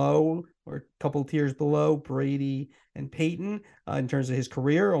tier below or a couple tiers below Brady and Peyton in terms of his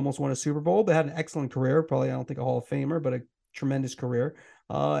career. Almost won a Super Bowl, but had an excellent career. Probably, I don't think a Hall of Famer, but a tremendous career.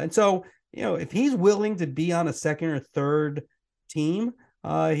 And so, if he's willing to be on a second or third team,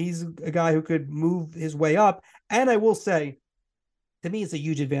 he's a guy who could move his way up. And I will say, to me, it's a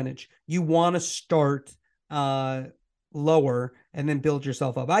huge advantage. You want to start lower and then build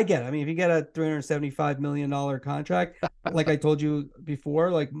yourself up. I get it. I mean, if you get a $375 million contract, like I told you before,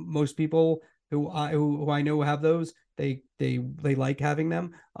 like most people who I know have those, they like having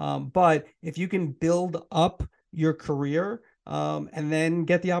them. But if you can build up your career and then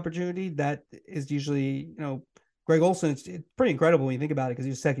get the opportunity, that is usually, Greg Olson, it's pretty incredible when you think about it because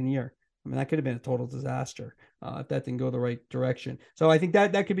he's second year. I mean, that could have been a total disaster if that didn't go the right direction. So I think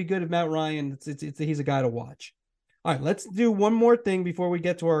that could be good if Matt Ryan, he's a guy to watch. All right, let's do one more thing before we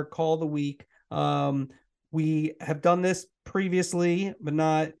get to our call of the week. We have done this previously, but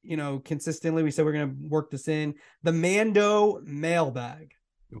not, consistently. We said we're going to work this in. The Mando mailbag.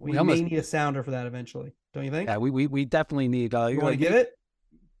 We may need a sounder for that eventually. Don't you think? Yeah, we definitely need. You want to give it?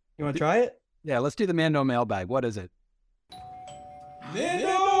 You want to try it? Yeah, let's do the Mando mailbag. What is it? Does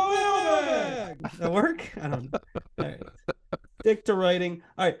that work? I don't know. All right. Stick to writing.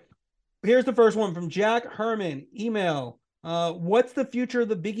 All right. Here's the first one from Jack Herman. Email. What's the future of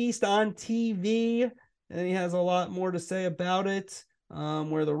the Big East on TV? And he has a lot more to say about it.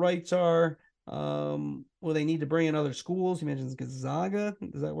 Where the rights are. Will they need to bring in other schools? He mentions Gonzaga.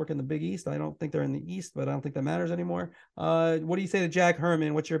 Does that work in the Big East? I don't think they're in the East, but I don't think that matters anymore. What do you say to Jack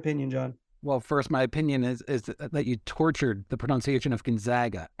Herman? What's your opinion, John? Well, first, my opinion is that you tortured the pronunciation of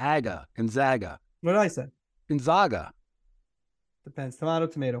Gonzaga. Gonzaga. What did I say? Gonzaga. Depends. Tomato,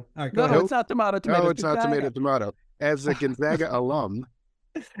 tomato. All right, go No, ahead. it's not tomato, tomato. No, it's not tomato. As a Gonzaga alum,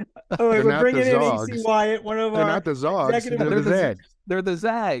 Oh, wait, they're we're not bringing the in Zogs. AC Wyatt, one of they're our not the Zogs. executive They're the producers. Zags. They're the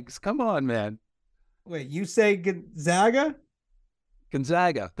Zags. Come on, man. Wait, you say Gonzaga?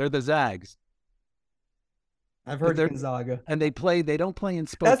 Gonzaga. They're the Zags. I've heard They're- Gonzaga. And they don't play in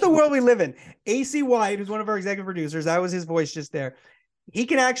Spokane. That's the world we live in. AC Wyatt, who's one of our executive producers, that was his voice just there. He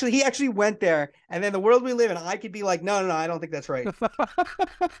actually went there, and then the world we live in, I could be like, no, I don't think that's right.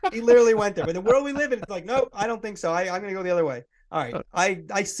 He literally went there. But the world we live in, it's like, no, I don't think so. I'm going to go the other way. All right.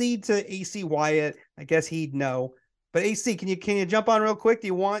 I cede to AC Wyatt. I guess he'd know. But AC, can you jump on real quick? Do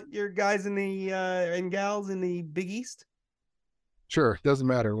you want your guys in the and gals in the Big East? Sure, doesn't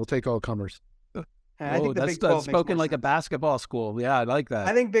matter. We'll take all comers. I think the that's Big 12 makes spoken more like a sense. basketball school. Yeah, I like that.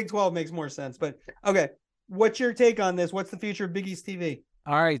 I think Big 12 makes more sense. But okay, what's your take on this? What's the future of Big East TV?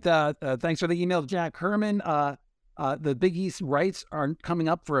 All right. Thanks for the email, Jack Herman. The Big East rights are coming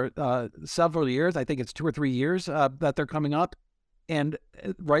up for several years. I think it's 2 or 3 years that they're coming up. And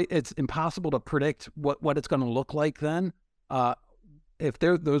it's impossible to predict what it's going to look like then. If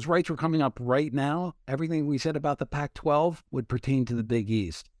those rights were coming up right now, everything we said about the Pac-12 would pertain to the Big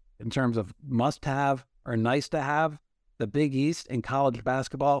East. In terms of must-have or nice to have, the Big East in college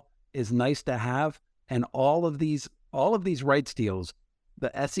basketball is nice to have. And all of these rights deals,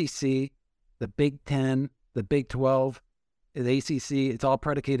 the SEC, the Big Ten, the Big 12, the ACC, it's all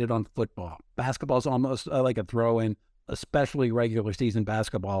predicated on football. Basketball is almost like a throw-in, especially regular season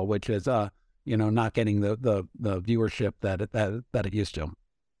basketball, which is not getting the viewership that it used to.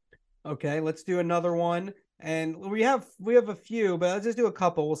 Okay, let's do another one. And we have a few, but let's just do a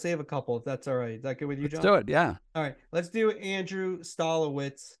couple. We'll save a couple if that's all right. Is that good with you, John? Let's do it, yeah. All right, let's do Andrew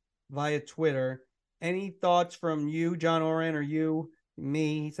Stolowitz via Twitter. Any thoughts from you, John Oran, or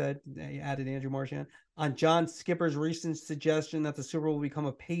me? He said, he added Andrew Marchand, on John Skipper's recent suggestion that the Super Bowl will become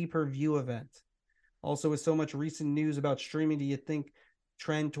a pay-per-view event. Also, with so much recent news about streaming, do you think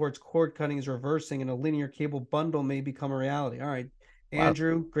trend towards cord cutting is reversing and a linear cable bundle may become a reality? All right,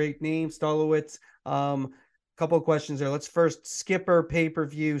 Andrew, great name, Stolowitz. Couple of questions there. Let's first Skipper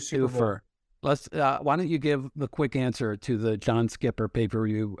pay-per-view Super Bowl. Let's. Why don't you give the quick answer to the John Skipper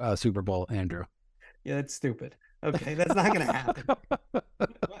pay-per-view Super Bowl, Andrew? Yeah, that's stupid. Okay, that's not going to happen.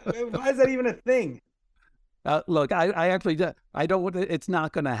 Why is that even a thing? Look, I actually don't. It's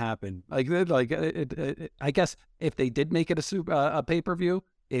not going to happen. I guess if they did make it a pay-per-view,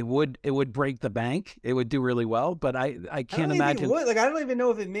 it would break the bank. It would do really well. But I can't imagine. It would. I don't even know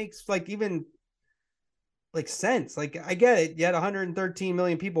if it makes even sense. I get it. You had 113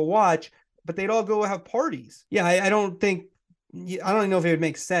 million people watch, but they'd all go have parties. Yeah, I don't even know if it would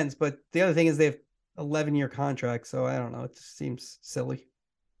make sense. But the other thing is they have 11-year contracts, so I don't know. It just seems silly.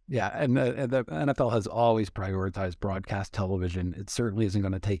 Yeah, and the NFL has always prioritized broadcast television. It certainly isn't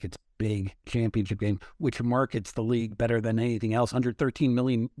going to take its big championship game, which markets the league better than anything else. 113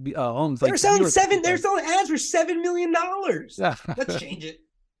 million homes. They're selling They're selling ads for $7 million. Yeah. Let's change it.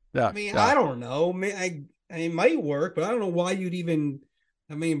 Yeah, I mean, I don't know. It might work, but I don't know why you'd even.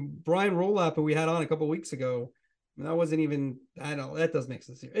 I mean, Brian Rolap, who we had on a couple of weeks ago, that wasn't even. I don't. That doesn't make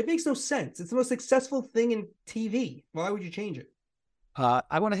sense. It makes no sense. It's the most successful thing in TV. Why would you change it?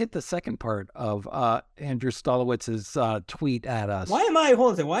 I want to hit the second part of Andrew Stolowitz's tweet at us. Why am I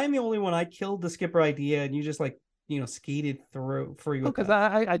the only one? I killed the Skipper idea, and you just skated through free. Because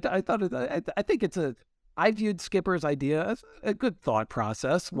I thought I think it's I viewed Skipper's idea as a good thought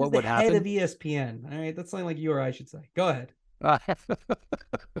process. What would happen? Head of ESPN. All right, that's something like you or I should say. Go ahead.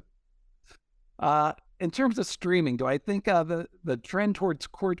 In terms of streaming, do I think the trend towards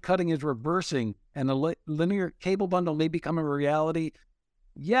cord cutting is reversing and a linear cable bundle may become a reality?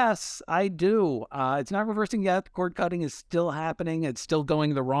 Yes, I do. It's not reversing yet. Cord cutting is still happening. It's still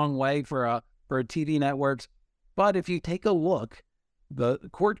going the wrong way for TV networks. But if you take a look, the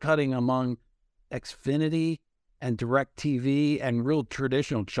cord cutting among Xfinity and DirecTV and real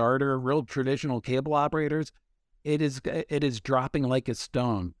traditional charter, real traditional cable operators, it is dropping like a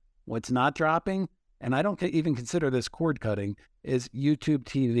stone. What's not dropping, and I don't even consider this cord cutting, is YouTube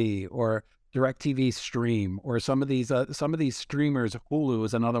TV or DirecTV Stream, or some of these streamers. Hulu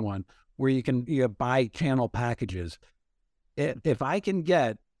is another one where you can buy channel packages. If I can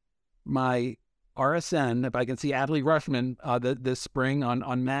get my RSN, if I can see Adley Rushman this spring on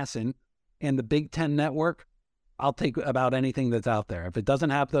MASN and the Big Ten Network, I'll take about anything that's out there. If it doesn't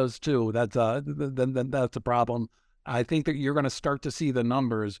have those two, that's then that's a problem. I think that you're going to start to see the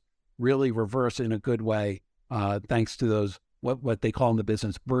numbers really reverse in a good way, thanks to those what they call in the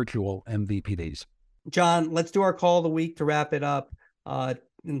business virtual MVPDs. John, let's do our call of the week to wrap it up.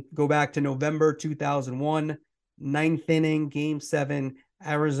 And go back to November 2001, 9th inning, Game 7,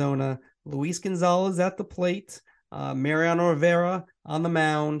 Arizona. Luis Gonzalez at the plate, Mariano Rivera on the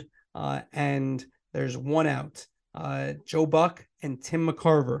mound, and there's one out. Joe Buck and Tim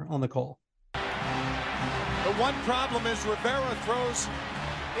McCarver on the call. The one problem is Rivera throws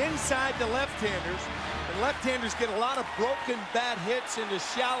inside the left-handers, and left-handers get a lot of broken bat hits in the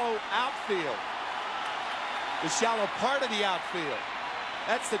shallow outfield, the shallow part of the outfield.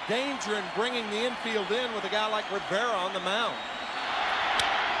 That's the danger in bringing the infield in with a guy like Rivera on the mound.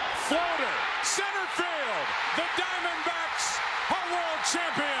 Floater, center field. The Diamondbacks are world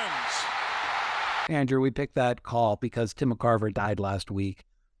champions. Andrew, we picked that call because Tim McCarver died last week.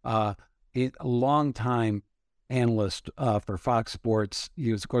 A long-time analyst for Fox Sports.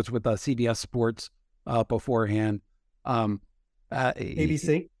 He was, of course, with CBS Sports beforehand.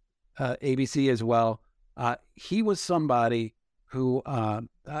 ABC? ABC as well. He was somebody who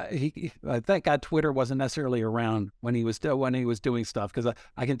thank God Twitter wasn't necessarily around when he was doing stuff, because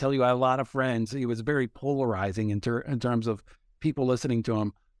I can tell you I have a lot of friends. He was very polarizing in terms of people listening to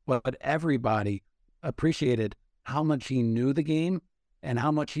him, but everybody appreciated how much he knew the game and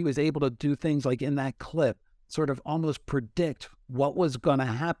how much he was able to do things like in that clip, sort of almost predict what was going to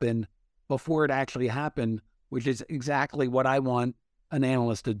happen before it actually happened, which is exactly what I want an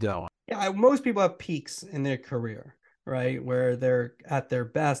analyst to do. Yeah, most people have peaks in their career, right? Where they're at their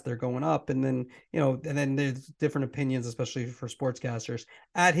best, they're going up. And then, and then there's different opinions, especially for sportscasters.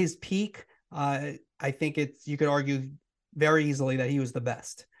 At his peak, I think you could argue very easily that he was the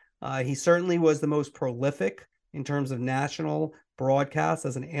best. He certainly was the most prolific in terms of national broadcasts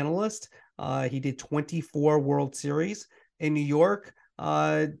as an analyst. He did 24 World Series in New York.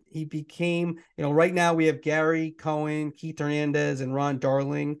 He became, right now we have Gary Cohen, Keith Hernandez, and Ron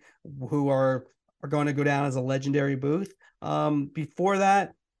Darling, who are going to go down as a legendary booth. Before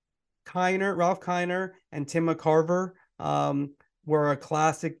that, Ralph Kiner and Tim McCarver were a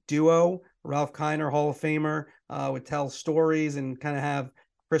classic duo. Ralph Kiner, Hall of Famer, would tell stories and kind of have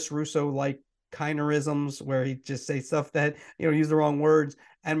Chris Russo-like Kinerisms where he'd just say stuff that, use the wrong words.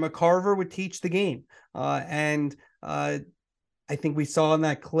 And McCarver would teach the game. I think we saw in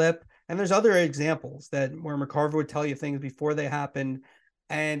that clip, and there's other examples where McCarver would tell you things before they happened.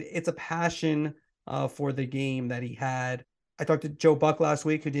 And it's a passion for the game that he had. I talked to Joe Buck last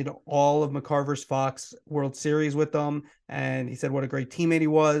week, who did all of McCarver's Fox World Series with them. And he said what a great teammate he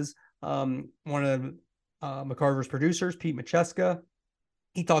was. One of McCarver's producers, Pete Macheska,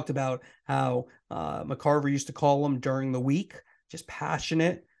 he talked about how McCarver used to call him during the week, just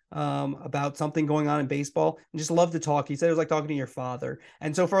passionate about something going on in baseball and just loved to talk. He said it was like talking to your father.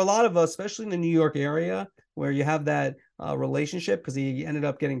 And so for a lot of us, especially in the New York area, where you have that relationship, because he ended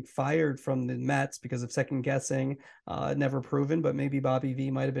up getting fired from the Mets because of second guessing, never proven, but maybe Bobby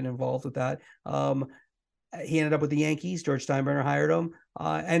V might have been involved with that. He ended up with the Yankees. George Steinbrenner hired him.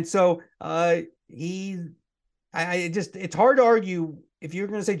 And so it's hard to argue. If you're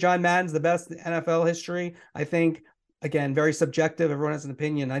going to say John Madden's the best in NFL history, I think, again, very subjective. Everyone has an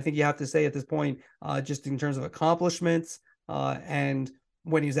opinion. I think you have to say at this point, just in terms of accomplishments and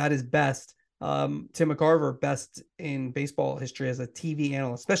when he was at his best, Tim McCarver, best in baseball history as a TV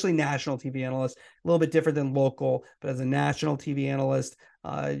analyst, especially national TV analyst, a little bit different than local, but as a national TV analyst,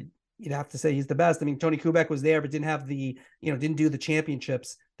 you'd have to say he's the best. I mean, Tony Kubek was there, but didn't have didn't do the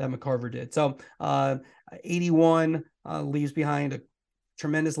championships that McCarver did. So 81 leaves behind a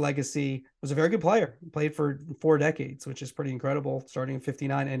tremendous legacy, was a very good player, played for 4 decades, which is pretty incredible, starting in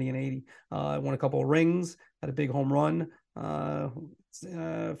 59, ending in 80. Won a couple of rings, had a big home run, 50s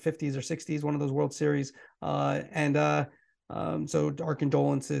or 60s, one of those World Series. So our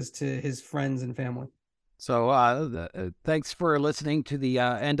condolences to his friends and family. So thanks for listening to the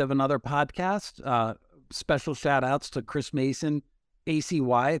end of another podcast. Special shout outs to Chris Mason, AC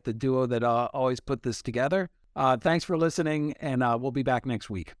Wyatt, the duo that always put this together. Thanks for listening, and we'll be back next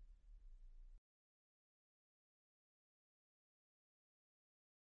week.